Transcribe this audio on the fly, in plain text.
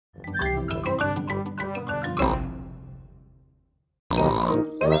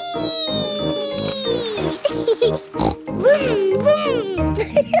Vroom, vroom.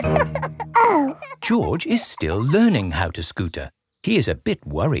 Oh. George is still learning how to scooter. He is a bit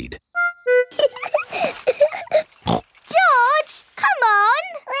worried. George, come on.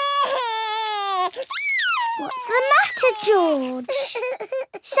 What's the matter, George?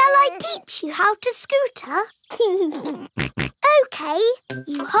 Shall I teach you how to scooter? OK,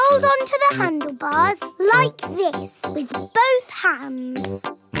 you hold on to the handlebars like this with both hands.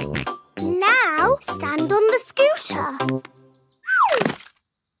 Now stand on the scooter.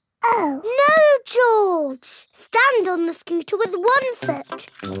 Oh. No, George. Stand on the scooter with one foot.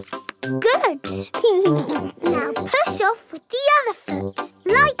 Good. Now push off with the other foot,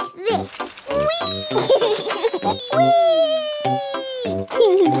 like this. Whee!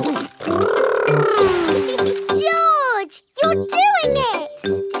 George, you're doing it!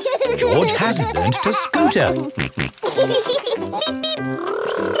 George has learned to scooter.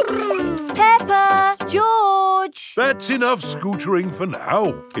 Peppa! George! That's enough scootering for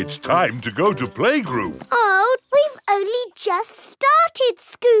now. It's time to go to playgroup. Oh, we've only just started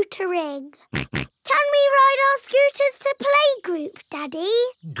scootering. Can we ride our scooters to playgroup, Daddy?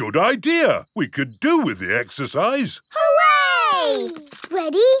 Good idea. We could do with the exercise. Hooray!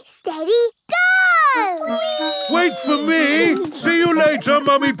 Ready, steady, go! Wait for me. See you later,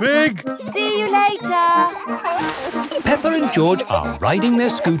 Mummy Pig. See you later. Peppa and George are riding their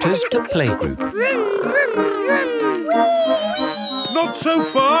scooters to playgroup. Vroom, vroom, vroom. Not so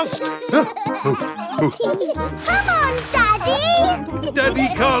fast. Come on, Daddy! Daddy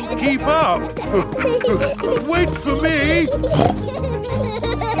can't keep up. Wait for me.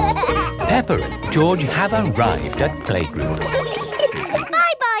 Peppa and George have arrived at playgroup.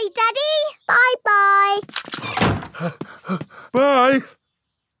 Bye-bye, Daddy. Bye-bye. Bye.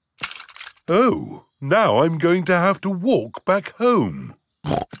 Oh, now I'm going to have to walk back home.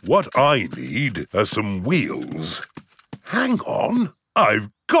 What I need are some wheels. Hang on, I've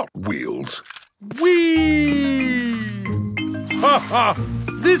got wheels. Whee! Ha ha!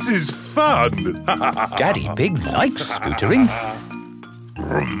 This is fun! Daddy Pig likes scootering.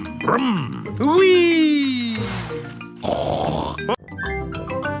 Brum, brum. Whee!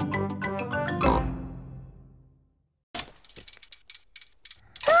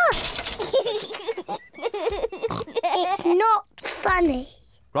 It's not funny.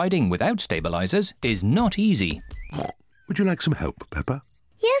 Riding without stabilizers is not easy. Would you like some help, Peppa?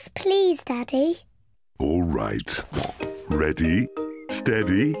 Yes, please, Daddy. All right. Ready,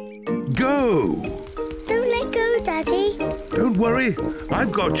 steady, go! Don't let go, Daddy. Don't worry,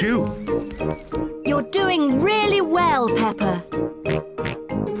 I've got you. You're doing really well, Peppa.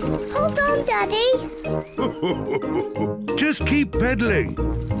 Hold on, Daddy. Just keep pedaling.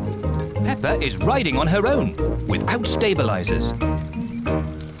 Peppa is riding on her own, without stabilizers. Daddy,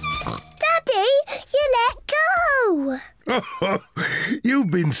 you let go.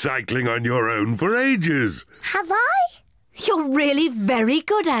 You've been cycling on your own for ages. Have I? You're really very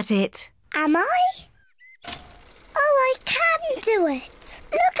good at it. Am I? Oh, I can do it.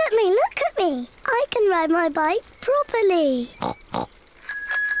 Look at me, look at me. I can ride my bike properly.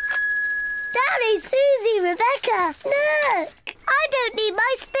 Daddy, Susie, Rebecca, look. I don't need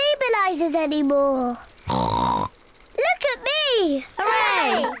my stabilizers anymore. Look at me.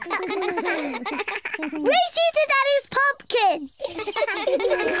 Hooray! Race you to Daddy's pumpkin.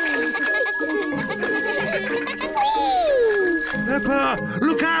 Peppa,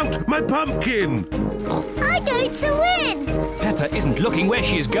 look out! My pumpkin! I'm going to win. Peppa isn't looking where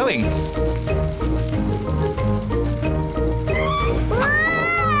she is going.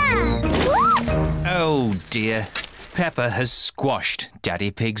 Whoops! Oh dear. Peppa has squashed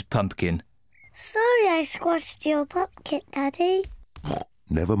Daddy Pig's pumpkin. Sorry I squashed your pumpkin, Daddy.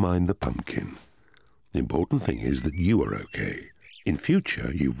 Never mind the pumpkin. The important thing is that you are okay. In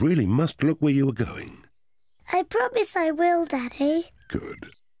future, you really must look where you are going. I promise I will, Daddy.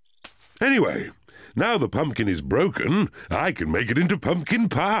 Good. Anyway, now the pumpkin is broken, I can make it into pumpkin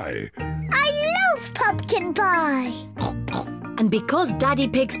pie. I love pumpkin pie. And because Daddy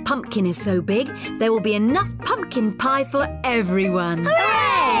Pig's pumpkin is so big, there will be enough pumpkin pie for everyone.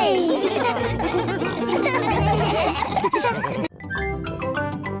 Hooray!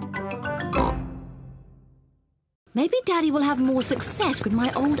 Maybe Daddy will have more success with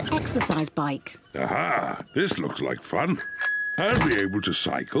my old exercise bike. Aha! This looks like fun. I'll be able to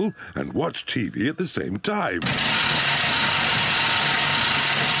cycle and watch TV at the same time.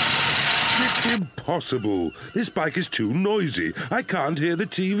 It's impossible. This bike is too noisy. I can't hear the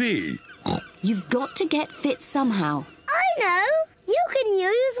TV. You've got to get fit somehow. I know. You can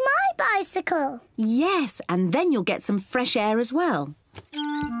use my bicycle. Yes, and then you'll get some fresh air as well.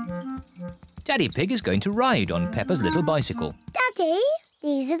 Daddy Pig is going to ride on Peppa's little bicycle. Daddy,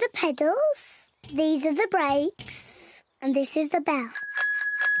 these are the pedals, these are the brakes, and this is the bell.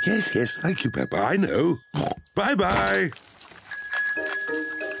 Yes, thank you, Peppa, I know. Bye-bye.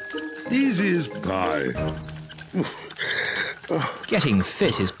 Easy as pie. Getting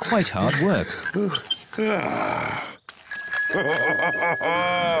fit is quite hard work.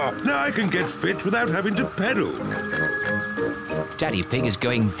 Now I can get fit without having to pedal. Daddy Pig is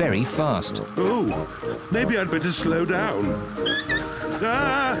going very fast. Oh, maybe I'd better slow down.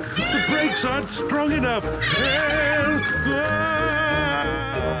 The brakes aren't strong enough. Help!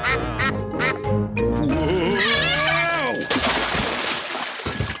 Whoa!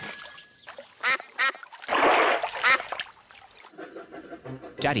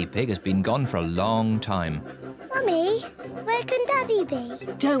 Daddy Pig has been gone for a long time. Mummy, where can Daddy be?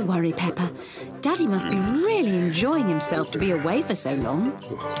 Don't worry, Peppa. Daddy must be really enjoying himself to be away for so long.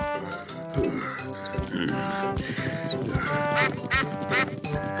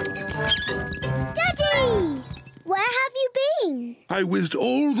 Daddy! Where have you been? I whizzed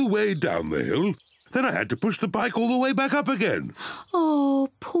all the way down the hill. Then I had to push the bike all the way back up again. Oh,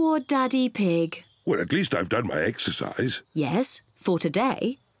 poor Daddy Pig. Well, at least I've done my exercise. Yes, for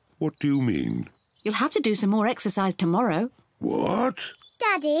today. What do you mean? You'll have to do some more exercise tomorrow. What?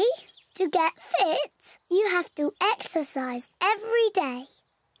 Daddy, to get fit, you have to exercise every day.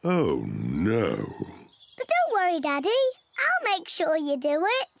 Oh, no. But don't worry, Daddy. I'll make sure you do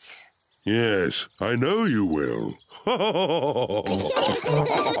it. Yes, I know you will.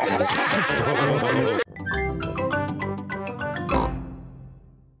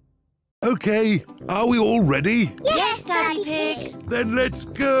 OK, are we all ready? Yes, Daddy Pig. Then let's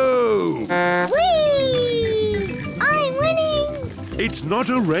go! Whee! I'm winning! It's not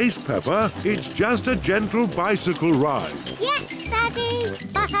a race, Peppa. It's just a gentle bicycle ride. Yes, Daddy,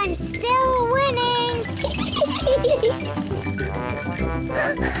 but I'm still winning.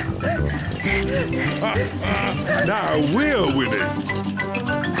 Now we're winning.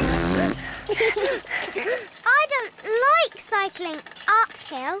 I don't like cycling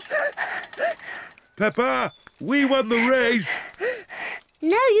uphill. Peppa, we won the race.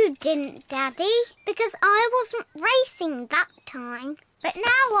 No, you didn't, Daddy, because I wasn't racing that time. But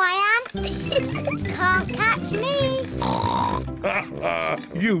now I am. Can't catch me.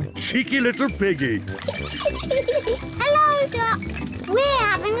 You cheeky little piggy. Hello, ducks. We're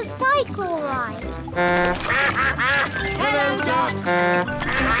having a cycle ride. Hello, ducks.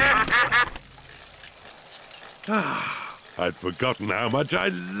 I'd forgotten how much I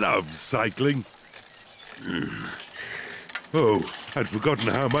love cycling. Oh, I'd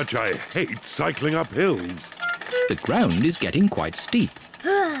forgotten how much I hate cycling up hills. The ground is getting quite steep.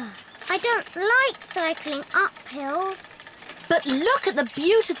 I don't like cycling up hills. But look at the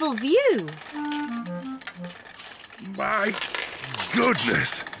beautiful view. My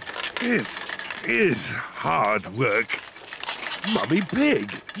goodness, this is hard work. Mummy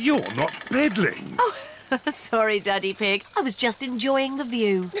Pig, you're not pedaling. Oh, sorry, Daddy Pig. I was just enjoying the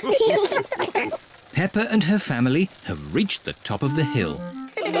view. Peppa and her family have reached the top of the hill.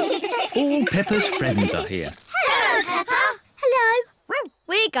 All Peppa's friends are here. Hello, Peppa. Hello.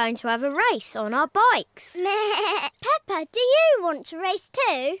 We're going to have a race on our bikes. Peppa, do you want to race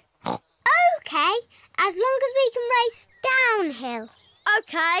too? OK, as long as we can race downhill.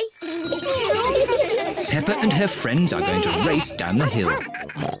 OK. Peppa and her friends are going to race down the hill.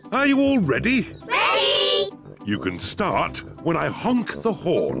 Are you all ready? Ready? You can start when I honk the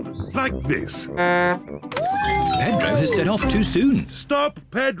horn, like this. Pedro has set off too soon. Stop,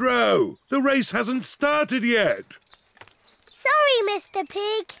 Pedro! The race hasn't started yet. Sorry, Mr.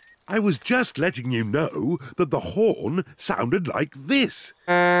 Pig. I was just letting you know that the horn sounded like this.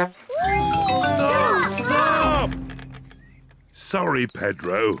 Stop! Sorry,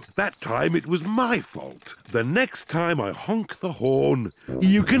 Pedro. That time it was my fault. The next time I honk the horn,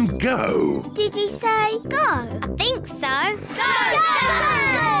 you can go. Did he say go? I think so.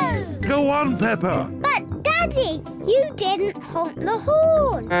 Go! Go on, Peppa. But, Daddy, you didn't honk the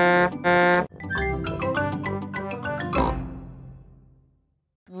horn.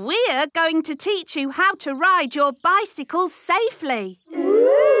 We're going to teach you how to ride your bicycle safely.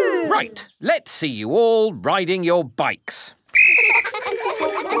 Ooh. Right, let's see you all riding your bikes.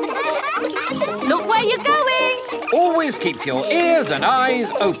 Look where you're going. Always keep your ears and eyes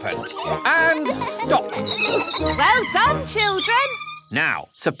open. And stop. Well done, children. Now,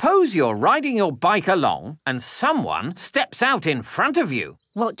 suppose you're riding your bike along and someone steps out in front of you.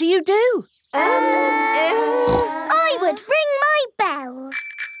 What do you do? I would ring my bell.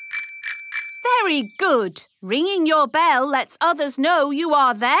 Very good. Ringing your bell lets others know you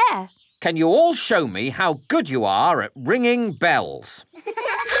are there. Can you all show me how good you are at ringing bells?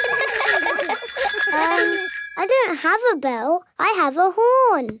 I don't have a bell. I have a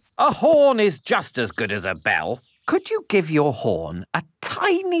horn. A horn is just as good as a bell. Could you give your horn a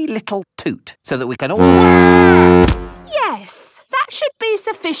tiny little toot so that we can all... Yes, that should be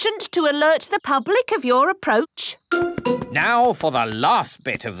sufficient to alert the public of your approach. Now for the last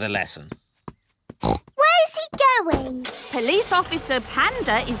bit of the lesson. Where's he going? Police Officer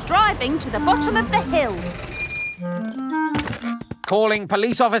Panda is driving to the bottom of the hill. Calling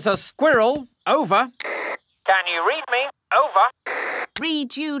Police Officer Squirrel. Over. Can you read me? Over.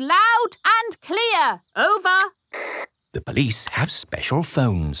 Read you loud and clear. Over. The police have special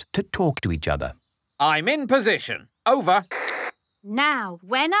phones to talk to each other. I'm in position. Over. Now,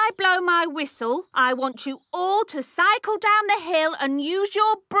 when I blow my whistle, I want you all to cycle down the hill and use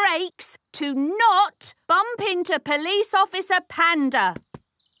your brakes to not bump into Police Officer Panda.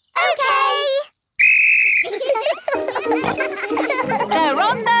 OK. They're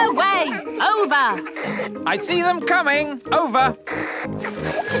on their way. Over. I see them coming. Over.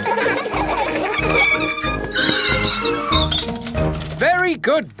 Very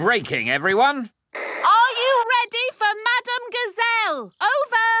good braking, everyone. Are you ready for Madame Gazelle?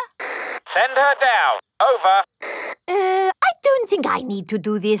 Over. Send her down. Over. I don't think I need to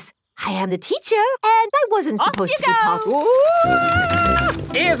do this. I am the teacher, and I wasn't supposed to be part.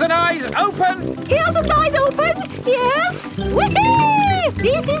 Ooh! Ears and eyes open. Ears and eyes open. Yes. Woohoo!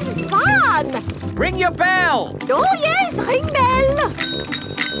 This is fun. Ring your bell. Oh yes, ring bell.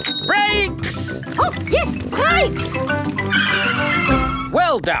 Brakes. Oh yes, brakes.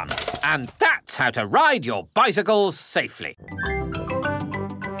 Well done. And that's how to ride your bicycles safely.